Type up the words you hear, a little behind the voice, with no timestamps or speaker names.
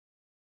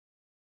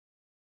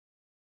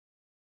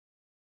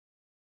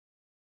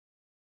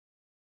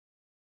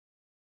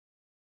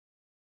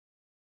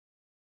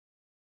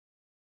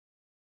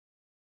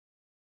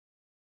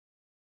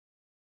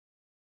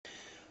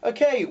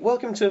Okay,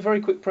 welcome to a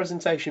very quick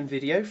presentation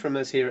video from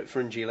us here at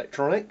Fringe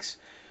Electronics.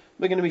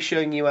 We're going to be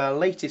showing you our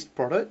latest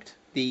product,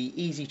 the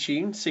Easy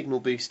Tune Signal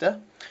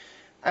Booster.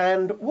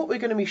 And what we're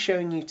going to be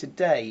showing you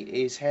today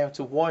is how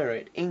to wire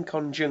it in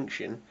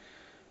conjunction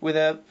with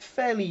a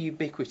fairly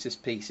ubiquitous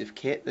piece of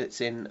kit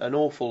that's in an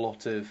awful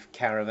lot of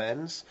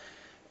caravans,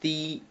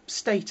 the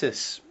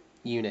status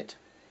unit.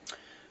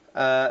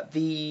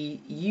 The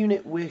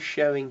unit we're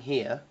showing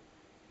here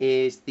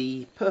is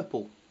the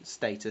purple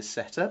status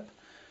setup,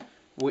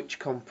 which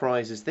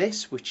comprises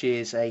this, which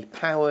is a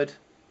powered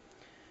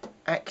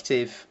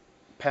active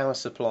power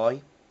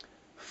supply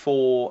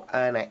for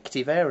an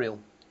active aerial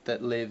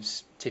that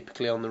lives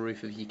typically on the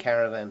roof of your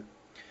caravan.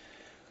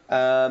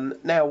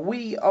 Now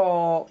we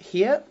are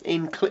here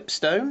in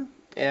Clipstone,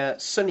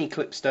 sunny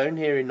Clipstone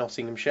here in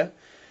Nottinghamshire,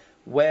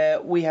 where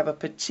we have a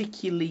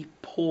particularly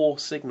poor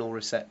signal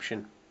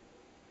reception.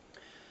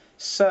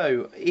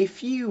 So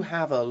if you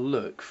have a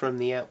look from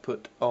the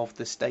output of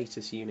the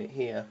status unit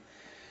here,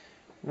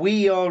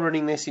 we are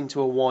running this into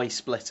a Y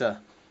splitter.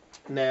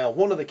 Now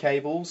one of the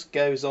cables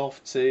goes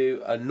off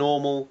to a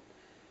normal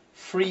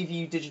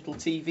Freeview digital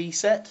TV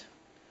set.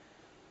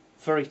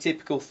 Very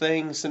typical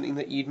thing, something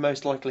that you'd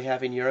most likely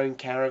have in your own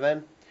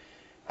caravan.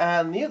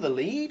 And the other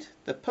lead,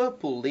 the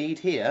purple lead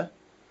here,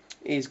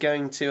 is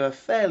going to a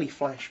fairly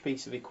flash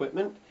piece of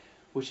equipment,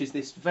 which is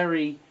this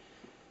very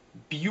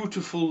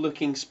beautiful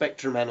looking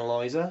spectrum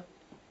analyzer.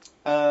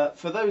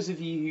 For those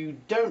of you who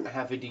don't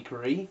have a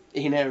degree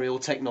in aerial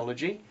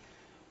technology,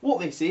 what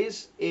this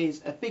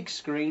is a big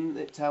screen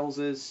that tells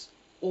us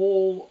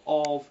all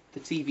of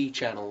the TV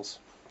channels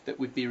that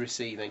we'd be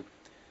receiving,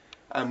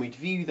 and we'd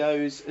view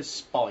those as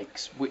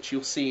spikes, which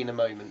you'll see in a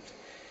moment.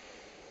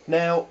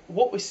 Now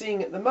what we're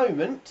seeing at the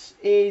moment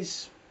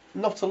is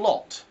not a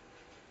lot.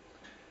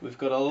 We've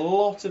got a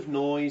lot of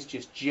noise,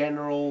 just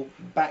general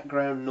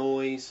background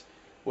noise.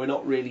 We're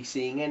not really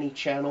seeing any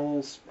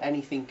channels,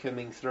 anything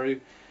coming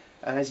through.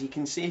 And as you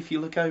can see, if you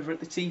look over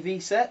at the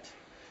TV set,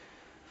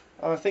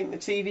 I think the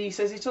TV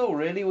says it all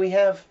really. We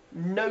have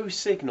no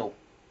signal.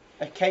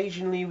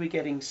 Occasionally we're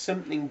getting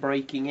something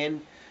breaking in,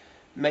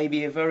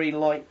 maybe a very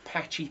light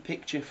patchy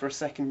picture for a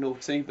second or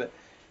two, but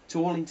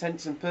to all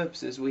intents and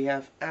purposes we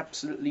have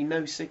absolutely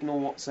no signal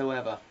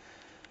whatsoever.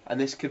 And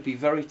this could be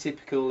very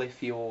typical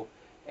if you're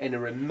in a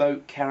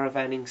remote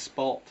caravanning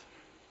spot.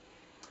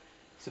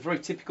 It's a very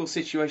typical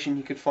situation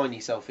you could find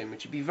yourself in,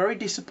 which would be very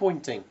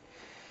disappointing.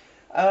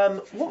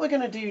 What we're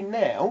going to do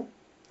now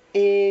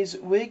is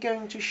we're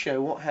going to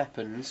show what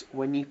happens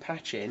when you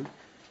patch in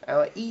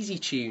our Easy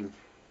Tune.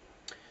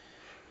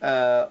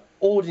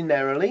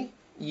 Ordinarily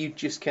you'd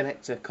just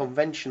connect a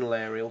conventional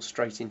aerial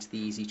straight into the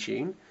Easy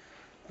Tune,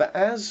 but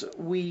as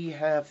we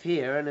have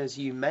here, and as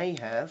you may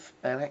have,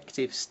 an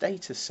active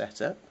status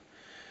setup,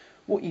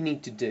 what you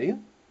need to do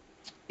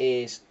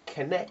is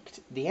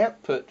connect the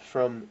output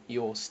from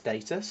your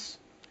status,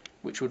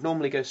 which would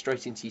normally go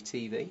straight into your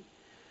TV,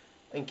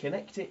 and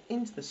connect it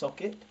into the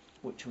socket,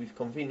 which we've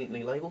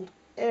conveniently labelled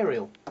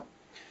aerial.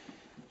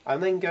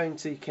 I'm then going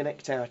to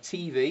connect our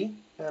TV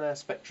and our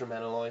spectrum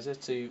analyzer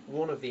to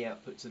one of the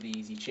outputs of the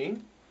Easy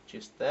Tune,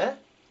 just there.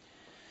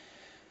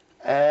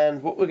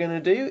 And what we're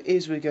going to do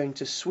is we're going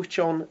to switch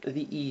on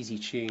the Easy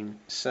Tune.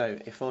 So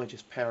if I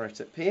just power it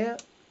up here,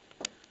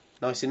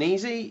 nice and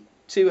easy,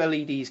 two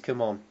LEDs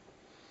come on.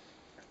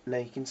 Now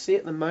you can see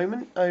at the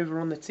moment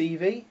over on the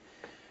TV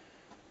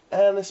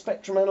and the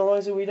spectrum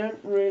analyzer we don't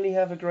really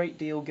have a great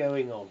deal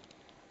going on.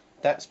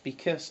 That's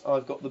because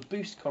I've got the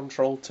boost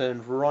control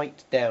turned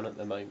right down at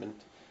the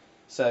moment,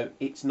 so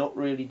it's not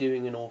really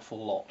doing an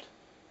awful lot.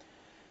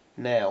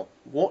 Now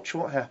watch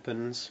what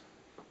happens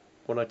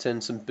when I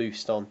turn some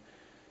boost on.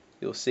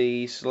 You'll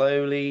see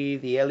slowly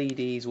the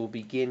LEDs will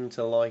begin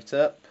to light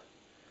up,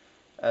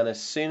 and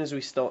as soon as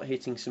we start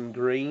hitting some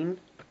green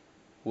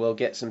we'll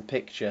get some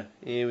picture.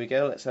 Here we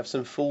go, let's have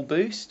some full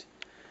boost.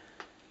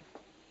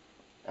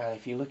 And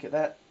if you look at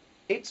that,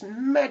 it's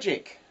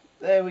magic.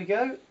 There we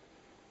go.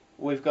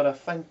 We've got a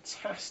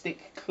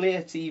fantastic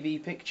clear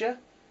TV picture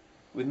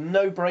with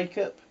no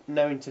breakup,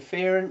 no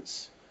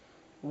interference.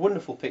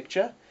 Wonderful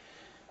picture.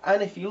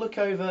 And if you look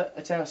over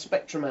at our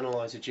spectrum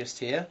analyzer just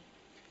here,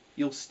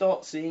 you'll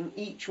start seeing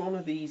each one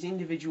of these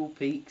individual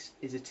peaks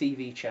is a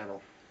TV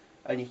channel.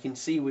 And you can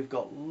see we've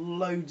got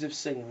loads of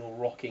signal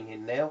rocking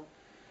in now.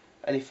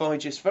 And if I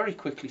just very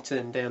quickly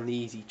turn down the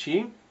Easy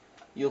Tune,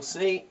 you'll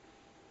see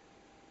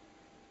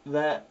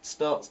that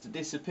starts to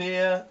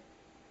disappear,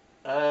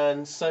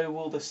 and so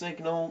will the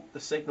signal. The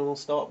signal will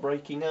start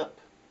breaking up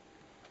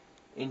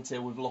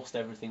until we've lost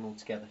everything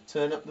altogether.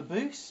 Turn up the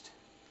boost,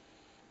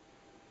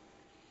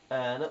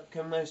 and up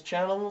come those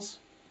channels,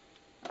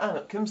 and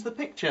up comes the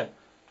picture.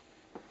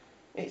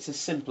 It's as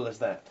simple as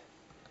that.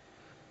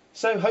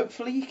 So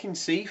hopefully you can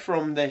see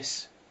from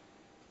this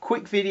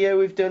quick video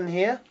we've done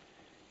here,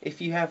 if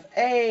you have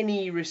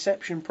any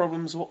reception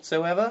problems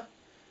whatsoever,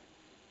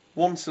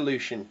 one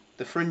solution,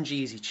 the Fringe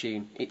Easy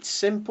Tune. It's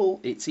simple,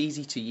 it's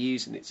easy to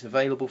use, and it's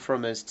available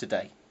from us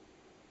today.